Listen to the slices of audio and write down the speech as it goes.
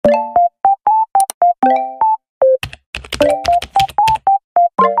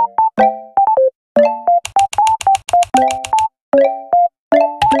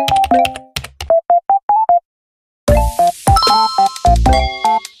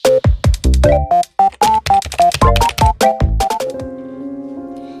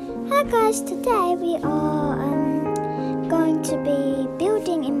guys, today we are going to be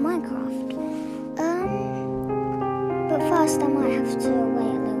building in Minecraft. But first I might have to wait a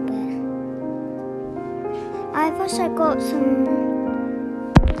little bit. I've also got some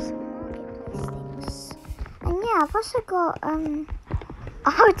marketplace things. And yeah, I've also got a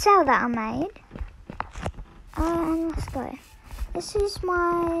hotel that I made. Let's go. This is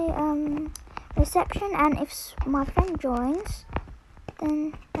my reception, and if my friend joins,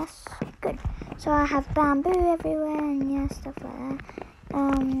 then that's good. So I have bamboo everywhere and yeah, stuff like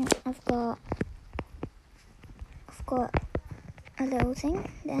that. I've got a little thing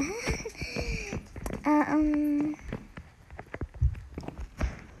there.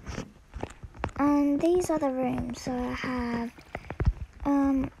 And these are the rooms. So I have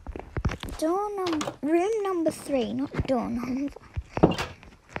room number 3, not door number.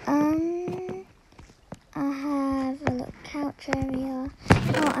 I have a little couch area.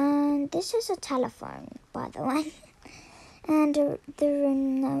 Oh, and this is a telephone, by the way. And the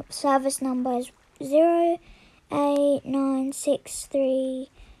room service number is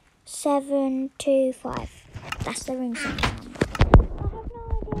 089637725. That's the room service number. I have no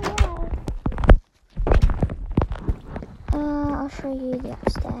idea why. I'll show you the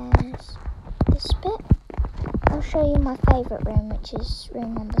upstairs. This bit. I'll show you my favourite room, which is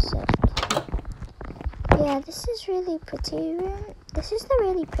room number 6. Yeah, this is really pretty room. This is the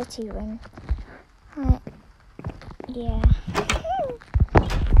really pretty room. Right. Yeah.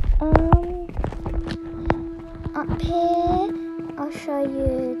 Up here, I'll show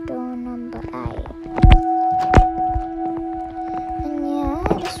you door number 8. And yeah,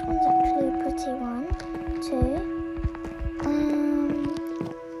 this one's actually a pretty one too.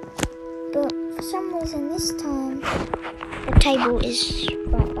 But for some reason this time the table is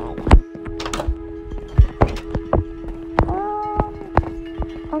right by there.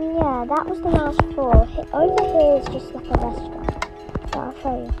 Yeah, that was the last floor. Over here is just like a restaurant. So I'll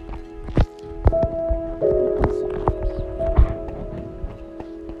show you.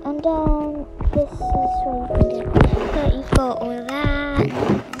 And then this is where you can get. So you've got all of that.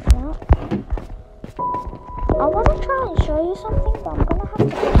 I want to try and show you something, but I'm going to have to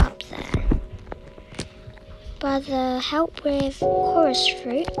go up there. By the help with chorus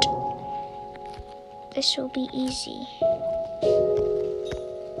fruit, this will be easy.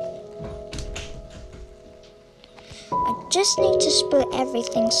 I just need to split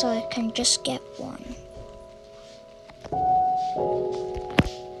everything so I can just get one.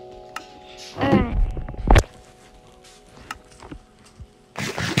 Alright.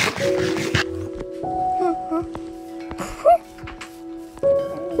 Look at that.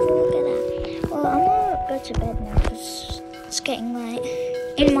 Well, I'm gonna go to bed now because it's getting late.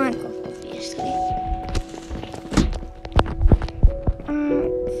 In Minecraft, obviously.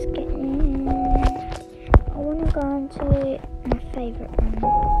 Go into my favourite room,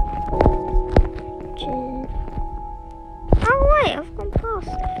 which is... Oh wait, I've gone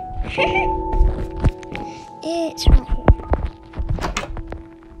past it. It's right here.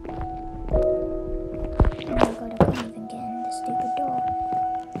 Oh my god, I can't even get in the stupid door.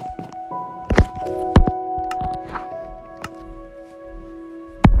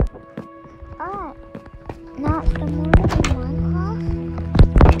 Alright, now it's the morning in Minecraft.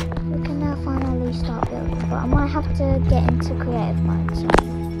 We can now finally start building. But I might have to get into creative mode, so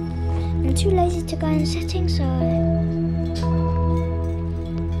I'm too lazy to go in settings, so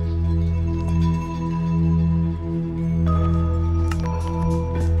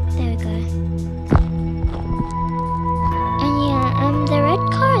there we go. And yeah, the red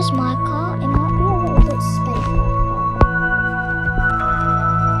car is my car. It might be a little bit spacey.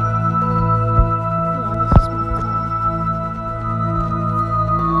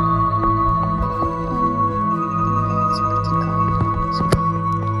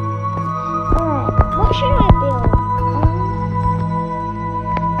 What should I build?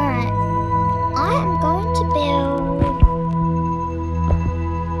 Alright, I am going to build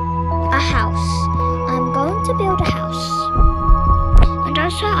a house. I'm going to build a house. And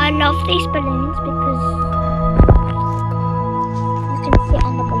also I love these balloons because you can sit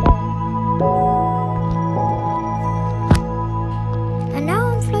on the balloon. And now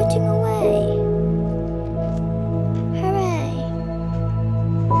I'm floating away. Hooray.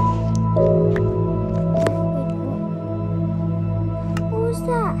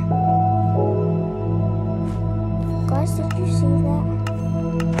 That? Guys, did you see that?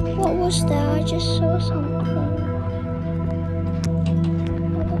 What was that? I just saw something.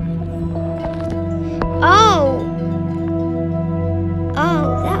 Oh,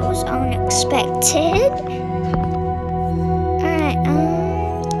 that was unexpected. Alright,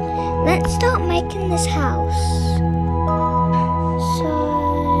 let's start making this house. So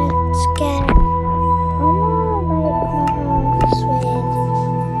let's get. I'm gonna make my house with.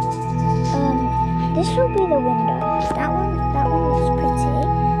 This will be the window. That one looks pretty.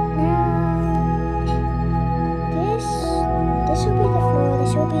 Now this will be the floor.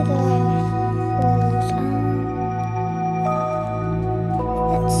 This will be the walls.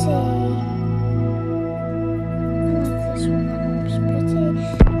 Let's see. I like this one. That one's pretty.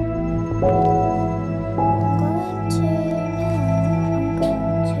 I'm going to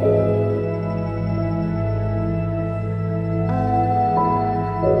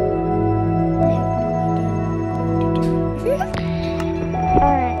I have no idea what I'm going to do.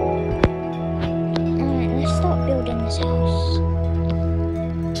 Alright, let's start building this house.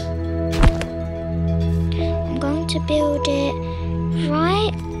 I'm going to build it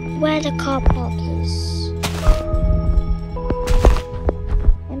right where the car park is.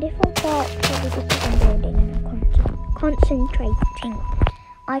 And if I'm far, it's probably because I'm building and I'm concentrating.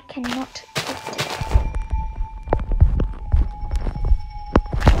 I cannot talk today.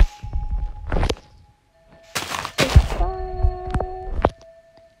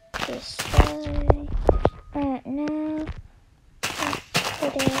 This way. Alright, now let's put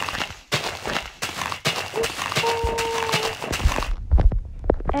it this way.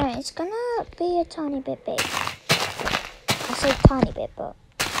 Alright, it's gonna be a tiny bit big. I say tiny bit, but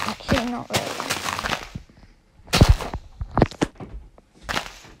actually not really.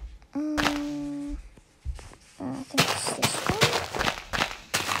 I think it's this one.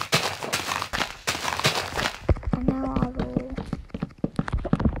 And now I will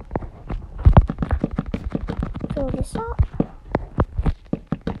fill this up.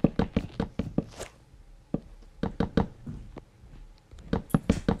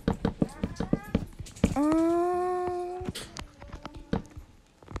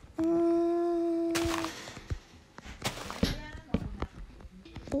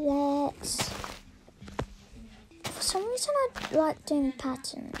 For some reason I like doing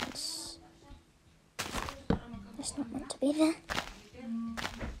patterns. It's not meant to be there.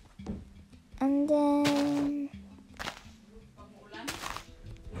 And then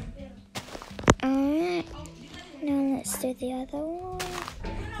alright, now let's do the other one.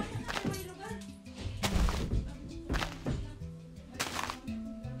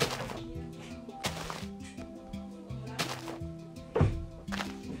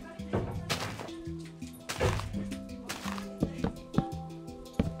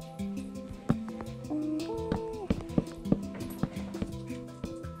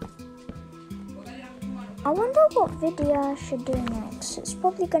 I wonder what video I should do next. It's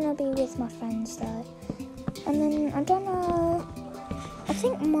probably gonna be with my friends though. And then, I don't know, I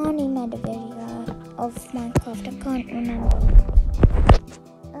think Marnie made a video of Minecraft, I can't remember.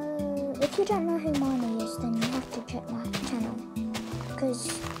 If you don't know who Marnie is, then you have to check my channel. Because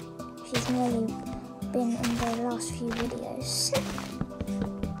she's nearly been in the last few videos.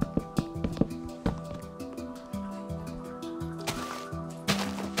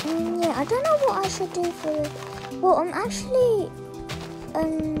 Yeah, I don't know what I should do for. Well, I'm actually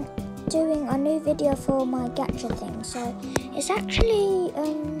doing a new video for my gacha thing. So it's actually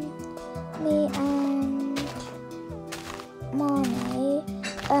me and Marnie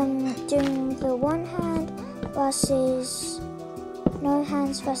doing the one hand versus no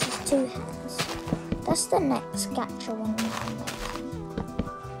hands versus two hands. That's the next gacha one I'm making.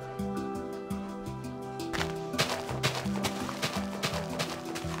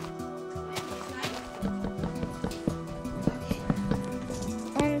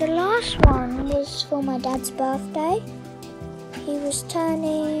 The last one was for my dad's birthday. He was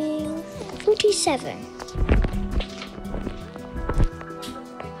turning 47.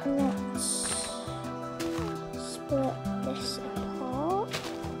 Let's split this apart.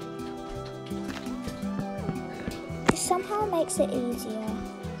 This somehow makes it easier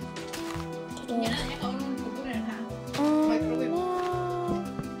to do.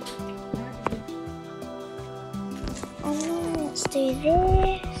 And now let's do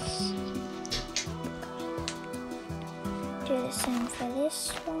this. Do the same for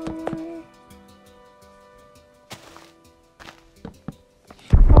this one.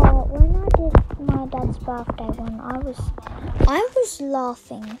 Oh, when I did my dad's birthday one, I was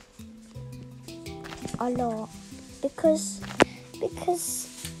laughing a lot because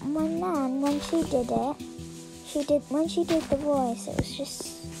my nan, when she did the voice, it was just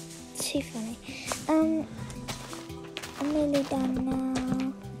too funny. I'm nearly done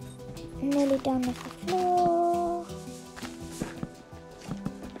now. I'm nearly done with the floor.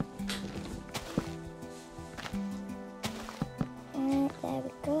 There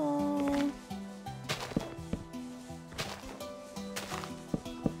we go.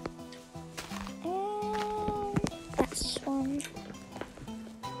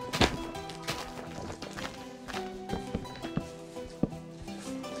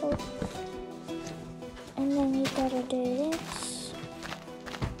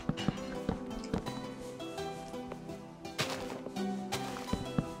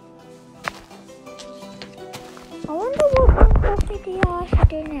 I wonder what video I should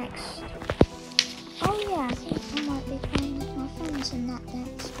do next. Oh yeah, I think I might be playing with my friends in that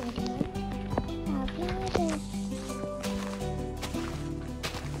next video. I have no idea.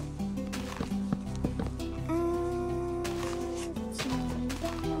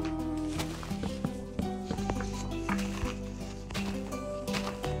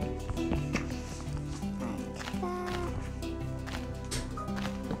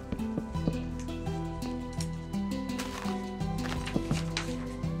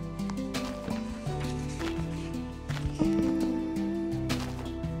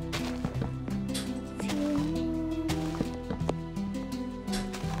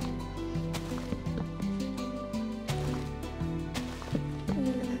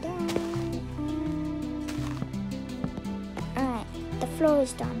 Floor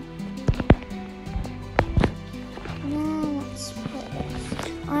is done. Now let's put this.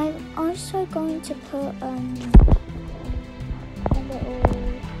 I'm also going to put a little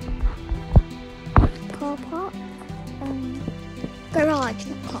car park, garage,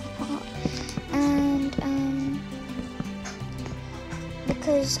 not car park, and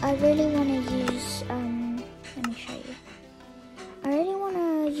because I really want to use let me show you. I really want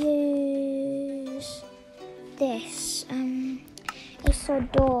to use this. It's a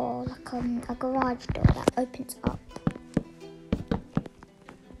door, like a garage door that opens up.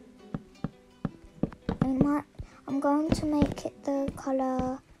 I'm going to make it the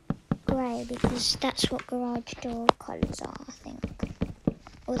colour grey because that's what garage door colours are, I think.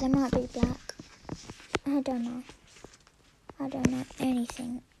 Or they might be black. I don't know. I don't know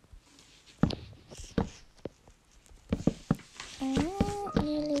anything. Alright,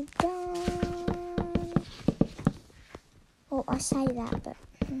 nearly done. Well, I say that, but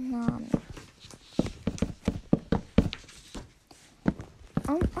no, I'm not.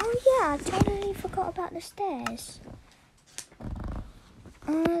 Oh yeah, I totally forgot about the stairs.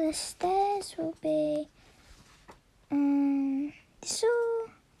 The stairs will be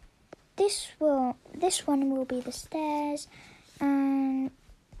this one will be the stairs, and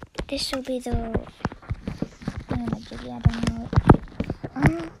this will be the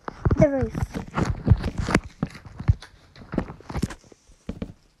the roof.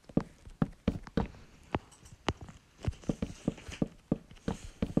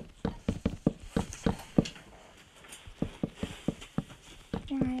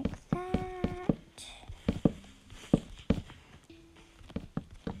 Like that.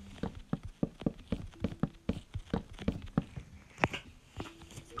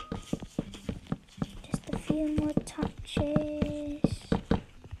 Just a few more touches.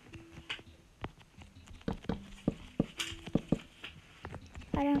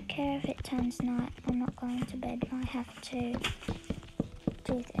 I don't care if it turns night. I'm not going to bed. I have to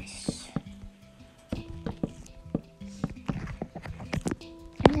do this.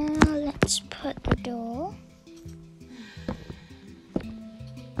 Now let's put the door.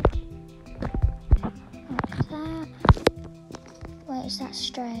 Like that. Wait, is that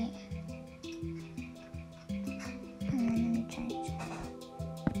straight? Let me change it.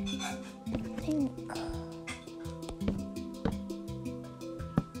 I think.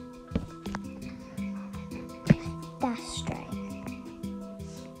 That's straight.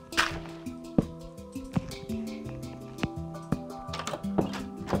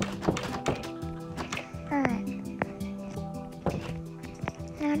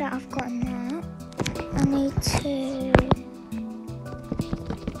 Now that I've gotten that, I need to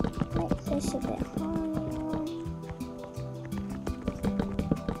make this a bit higher.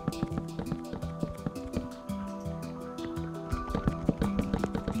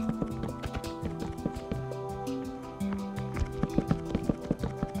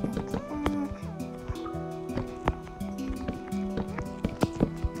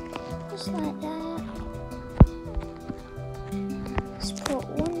 Just like that. Let's put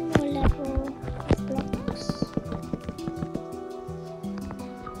one more level of blocks.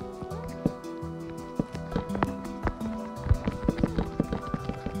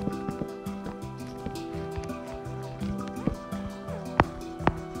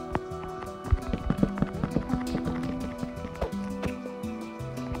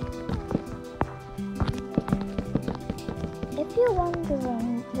 If you're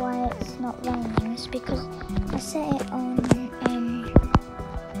wondering why it's not raining, it's because I set it on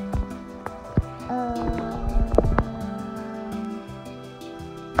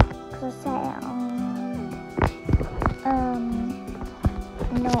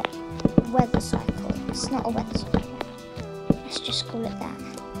not weather cycle. It's not a weather cycle. Let's just call it that.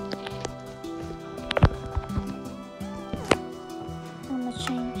 I'm gonna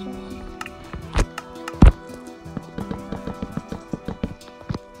change this.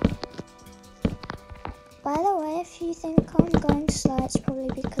 if you think I'm going slow, it's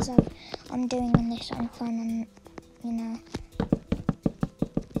probably because I'm doing this on fun and, you know.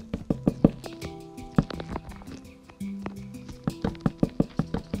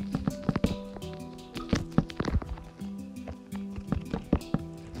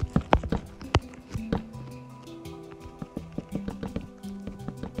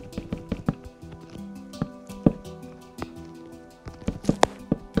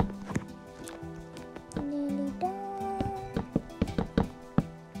 Nearly done.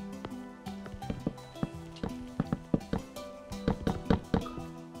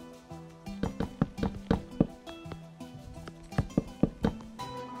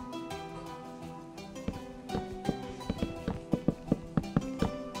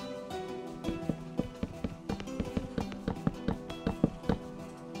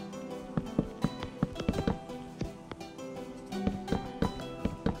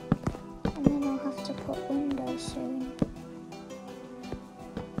 And then I'll have to put windows soon.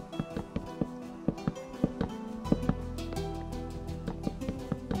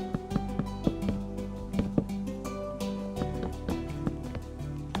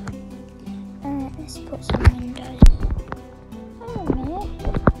 Alright, let's put some windows. Wait a minute.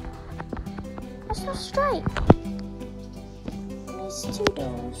 That's not straight. It needs 2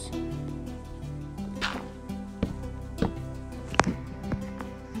 doors.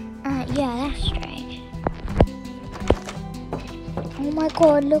 Yeah, that's straight. Oh my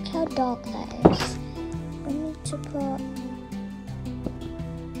god, look how dark that is. We need to put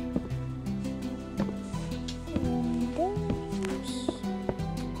windows.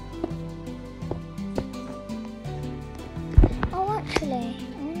 Oh, actually,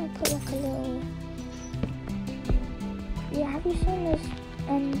 I want to put like a little... Yeah, have you seen those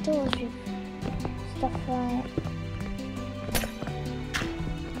doors with stuff like this?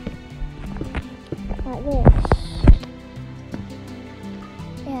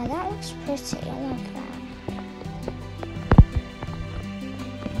 Yeah, that looks pretty. I like that.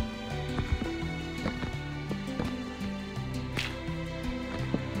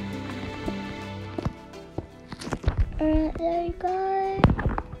 Alright, there you go.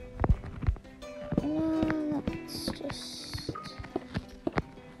 Now let's just...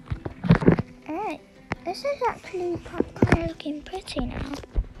 Alright, this is actually kind of looking pretty now.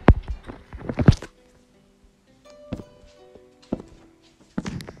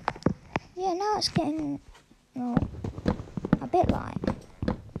 Yeah, now it's getting, well, a bit light.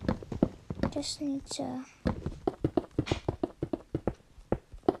 Just need to...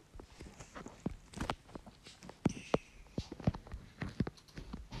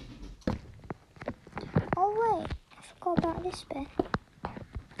 Oh wait, I forgot about this bit.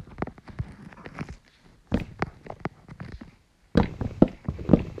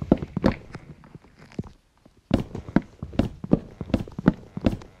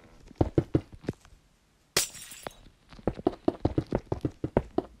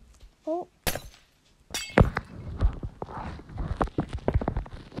 Oh.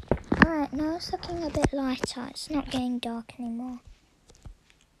 Alright, now it's looking a bit lighter. It's not getting dark anymore.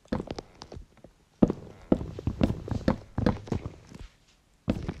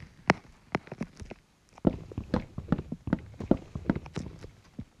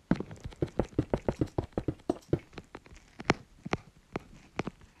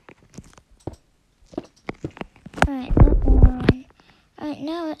 Alright, that one. Alright,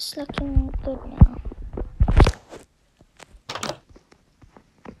 now it's looking good now.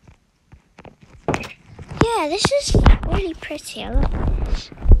 Yeah, this is really pretty. I like this.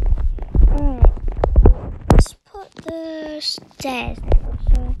 Alright, let's put the stairs now.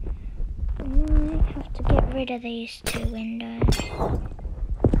 So I might have to get rid of these 2 windows.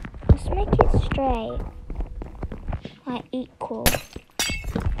 Let's make it straight, like equal.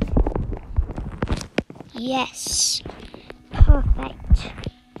 Yes, perfect.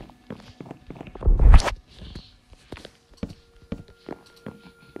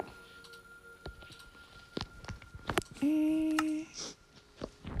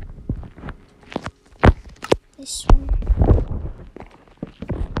 This one.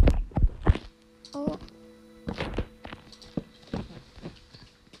 Oh.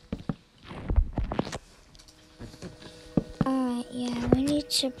 Alright, yeah, we need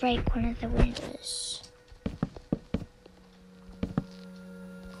to break one of the windows.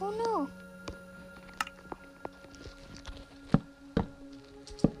 Oh no.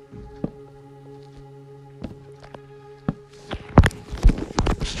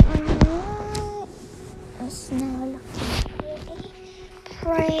 Alright. It's now looking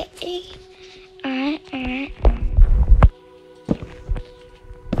pretty. Alright.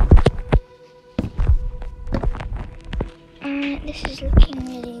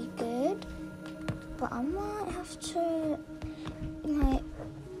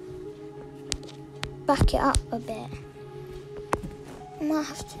 back it up a bit. I might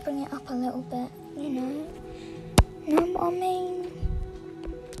have to bring it up a little bit, you know. Know what I mean?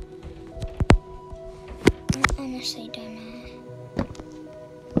 I honestly don't know.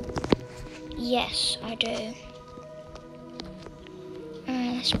 Yes, I do.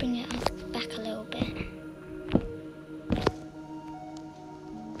 Alright, let's bring it up back a little bit.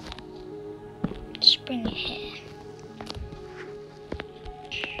 Let's bring it here.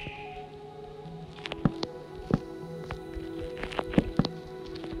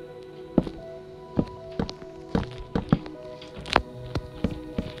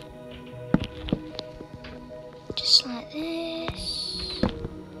 Just like this.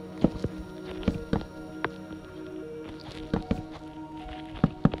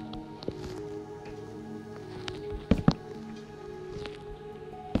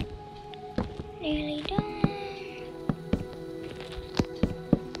 Nearly done.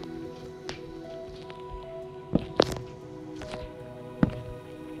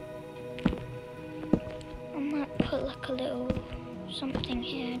 I might put like a little something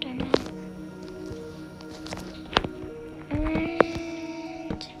here, I don't know.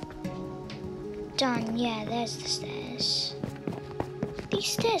 And done. Yeah, there's the stairs. These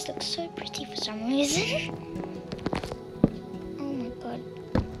stairs look so pretty for some reason. Oh my god.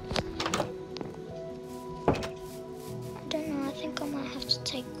 I don't know, I think I might have to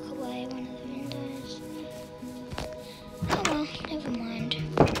take away one of the windows. Oh well, never mind.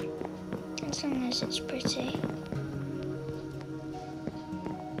 As long as it's pretty.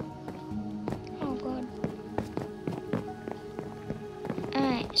 Oh god.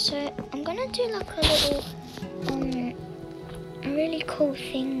 Alright, so I'm gonna do like a little, a really cool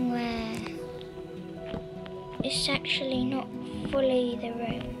thing where it's actually not fully the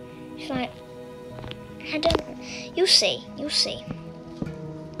room. It's like, I don't, you'll see.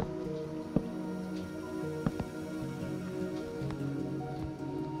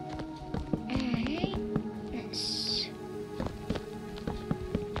 Alright, let's,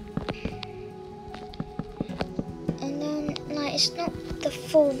 and then like it's not the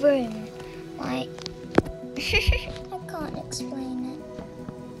full room, like, I can't explain it.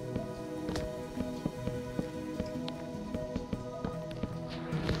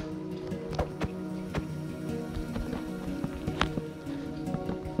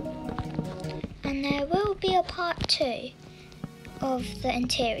 And there will be a part 2 of the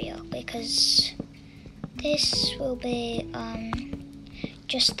interior because this will be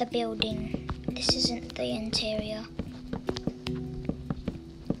just the building. This isn't the interior.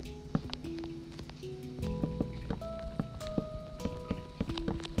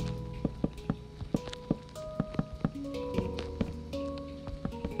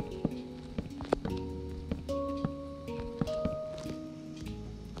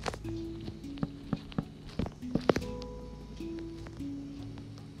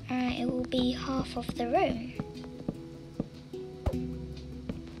 It will be half of the room.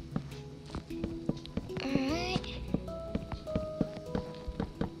 Alright.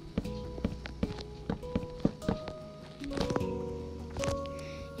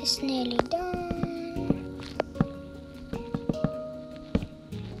 It's nearly done.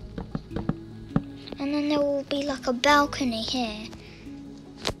 And then there will be like a balcony here.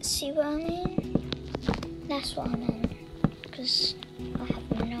 See what I mean? That's what I meant. Because I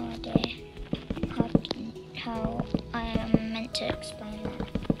have no idea how I am meant to explain that.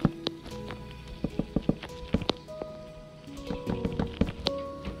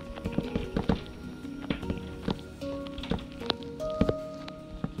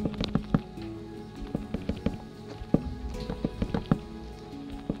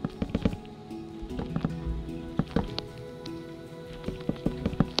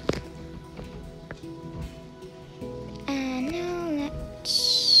 And now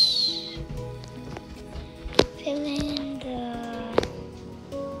let's fill in the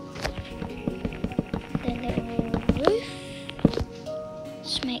little roof.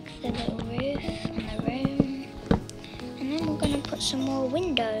 Let's make the little roof on the room. And then we're going to put some more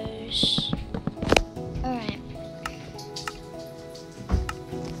windows. Alright.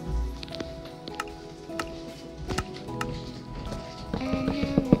 And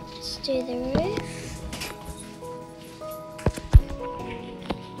now let's do the roof.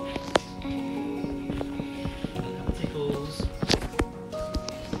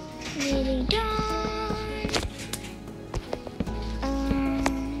 Nearly done.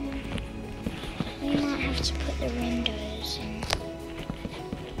 We might have to put the windows in.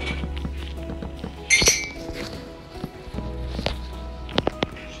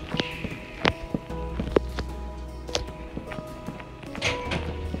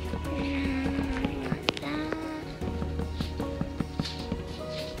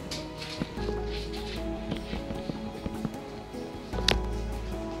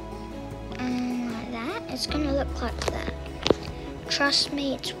 look like that. Trust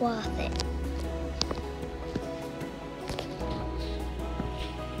me, it's worth it.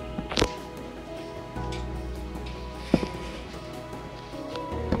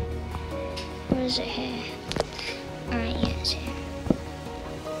 Or is it here? Alright, yeah, it's here.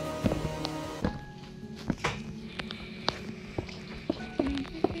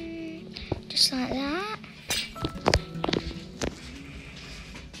 Just like that.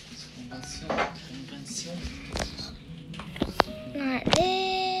 Like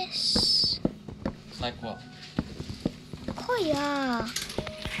this. Like what? Oh yeah.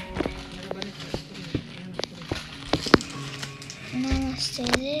 And then let's do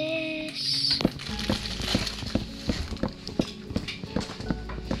this.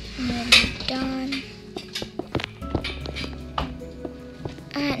 Nearly done.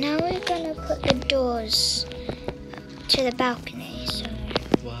 Alright, now we're gonna put the doors to the balcony. So.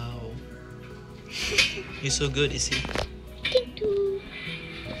 Wow. You're so good, Izzy. Thank you.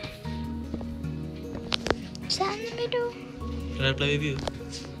 Is that in the middle? Can I play with you?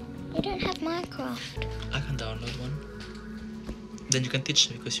 You don't have Minecraft. I can download one. Then you can teach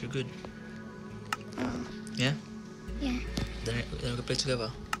me because you're good. Oh. Yeah? Yeah. Then we can play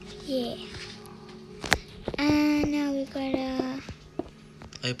together. Yeah. And now we gotta...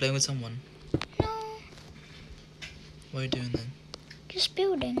 Are you playing with someone? No, What are you doing then? just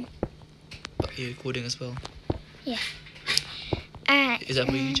building. But you're recording as well. Yeah. Is that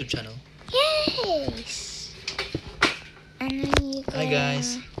for your YouTube channel? Yes. And then you gotta... Hi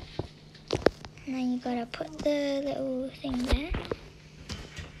guys. And then you gotta put the little thing there.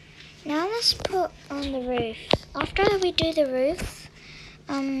 Now let's put on the roof. After we do the roof,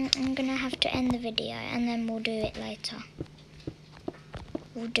 I'm gonna have to end the video and then we'll do it later.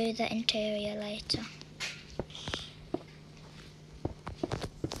 We'll do the interior later.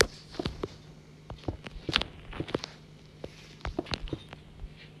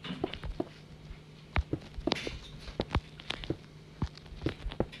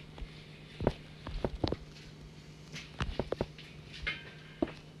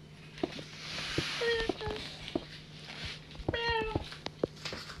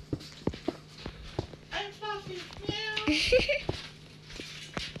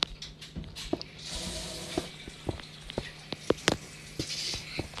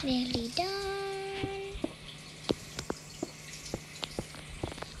 Nearly done.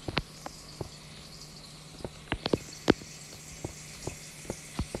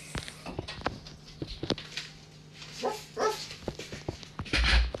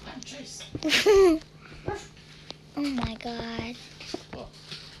 Oh my god. What?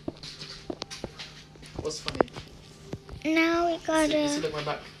 What's funny? Now we gotta... See, look my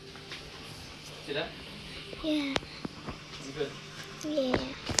back. See that? Yeah. Is it good? Yeah.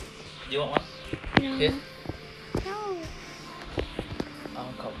 Do you want one? No. Here? No.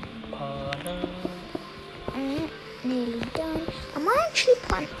 Nearly done. I might actually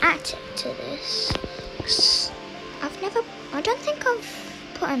put an attic to this. 'Cause I don't think I've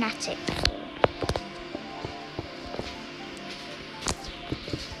put an attic before.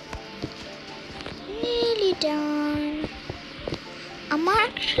 Nearly done. I might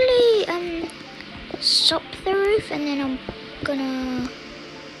actually stop the roof and then I'm gonna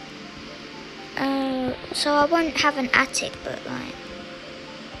so I won't have an attic, but like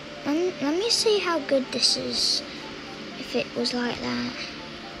let me see how good this is if it was like that.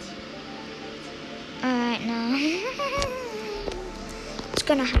 Alright, now it's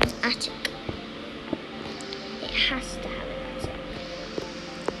gonna have an attic. It has to have an attic.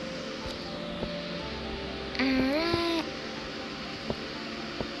 Alright.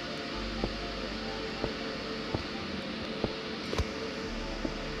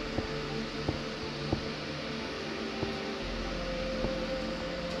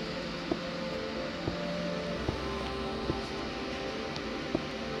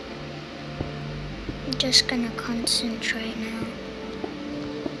 I'm just gonna concentrate now.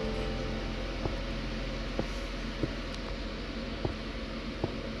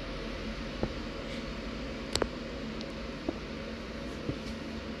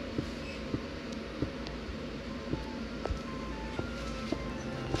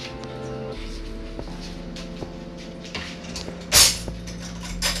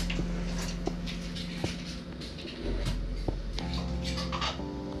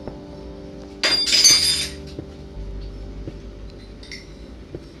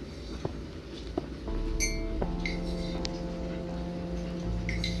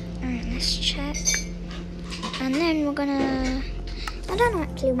 Let's check. And then we're gonna... I don't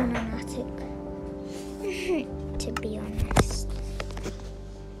actually want an attic, to be honest.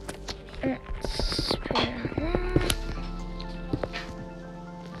 Let's put it like that.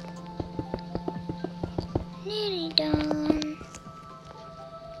 Nearly done.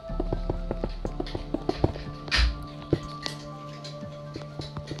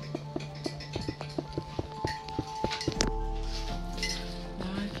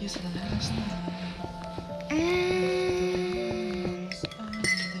 Like it's the last time.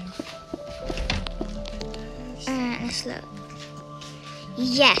 Alright, let's look.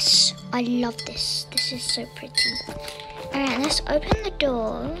 Yes, I love this. This is so pretty. Alright, let's open the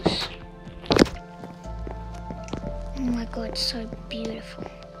doors. Oh my god, so beautiful.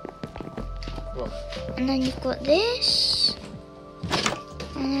 Whoa. And then you've got this.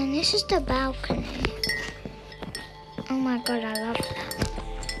 And then this is the balcony. Oh my god, I love that.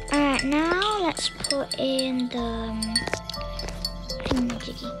 Alright, now let's put in the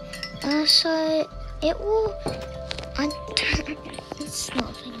thingamajiggy. So it will. It's not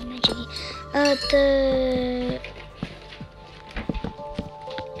a thingamajiggy.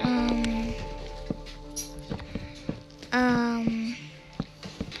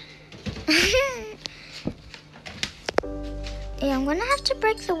 Yeah, I'm gonna have to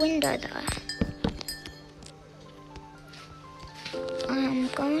break the window though. I'm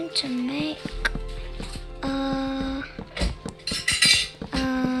going to make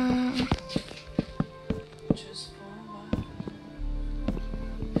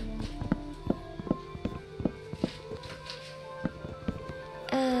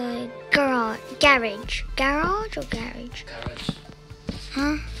garage or garage? Garage.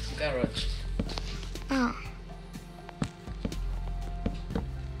 Huh? Garage. Oh.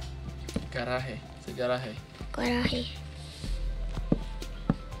 Garaje. It's a garaje. Garahe.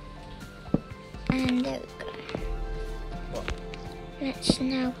 And there we go. What? Let's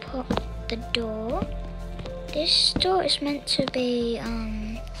now put the door. This door is meant to be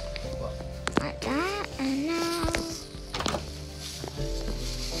What? like that, and now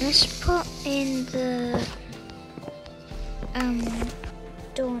let's put in the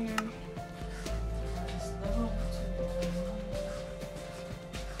door now.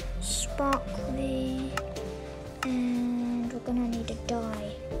 Sparkly, and we're gonna need a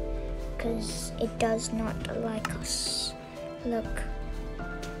dye because it does not like us. Look.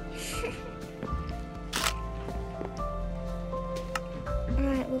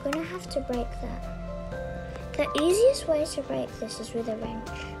 Alright, we're gonna have to break that. The easiest way to break this is with a wrench.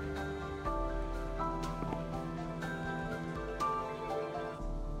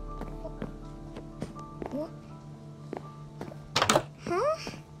 What? Huh?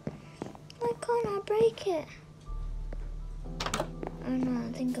 Why can't I break it? Oh no,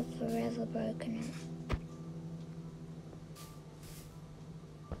 I think I've forever broken it.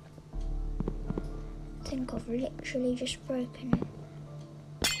 I think I've literally just broken it.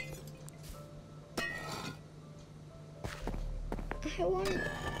 I won.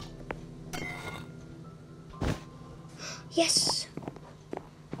 Yes!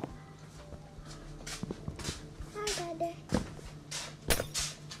 Hi, Daddy.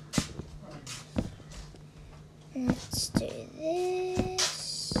 Let's do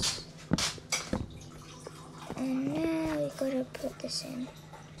this. And now we gotta put this in.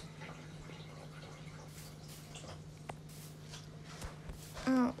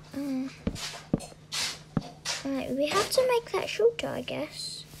 Oh, Alright, we have to make that shorter, I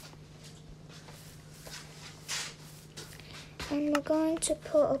guess. And we're going to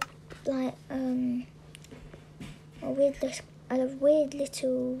put up like a weird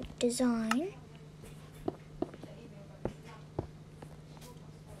little design.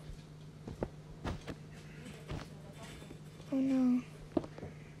 Oh no.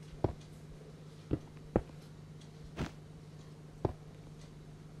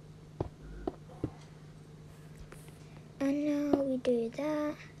 And now we do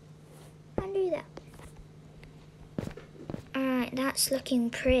that and do that. Alright, that's looking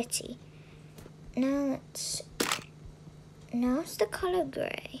pretty. Now it's the color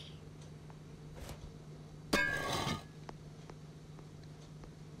grey.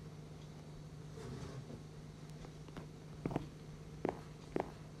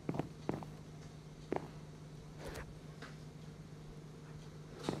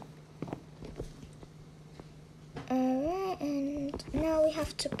 Alright, and now we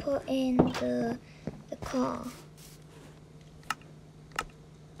have to put in the car.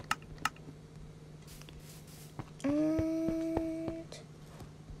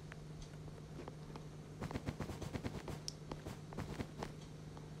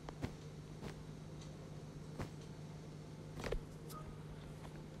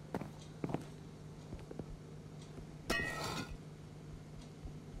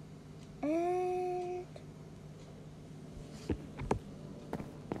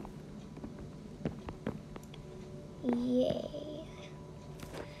 Yay.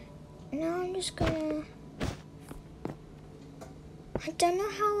 Now I'm just gonna... I don't know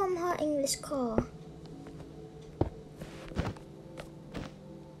how I'm hurting this car.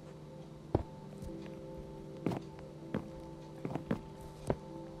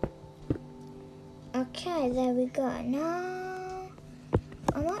 Okay, there we go. Now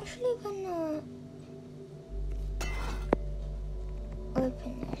I'm actually gonna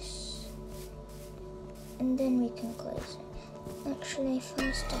open this and then we can close it. Actually,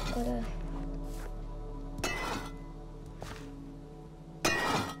 first I've gotta...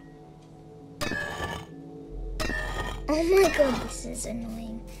 Oh my god, this is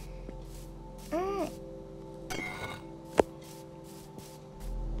annoying. Alright.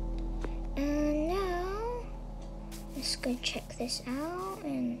 And now, let's go check this out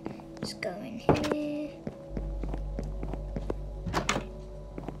and let's go in here.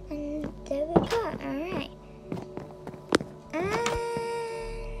 And there we go, alright.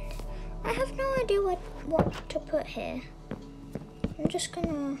 And I have no idea what to put here. I'm just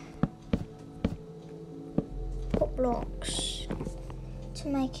gonna put blocks to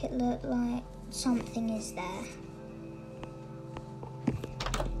make it look like something is there.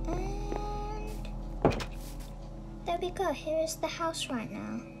 And there we go, here is the house right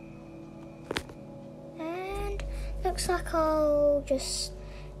now. And looks like I'll just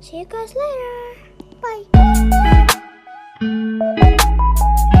see you guys later. Bye.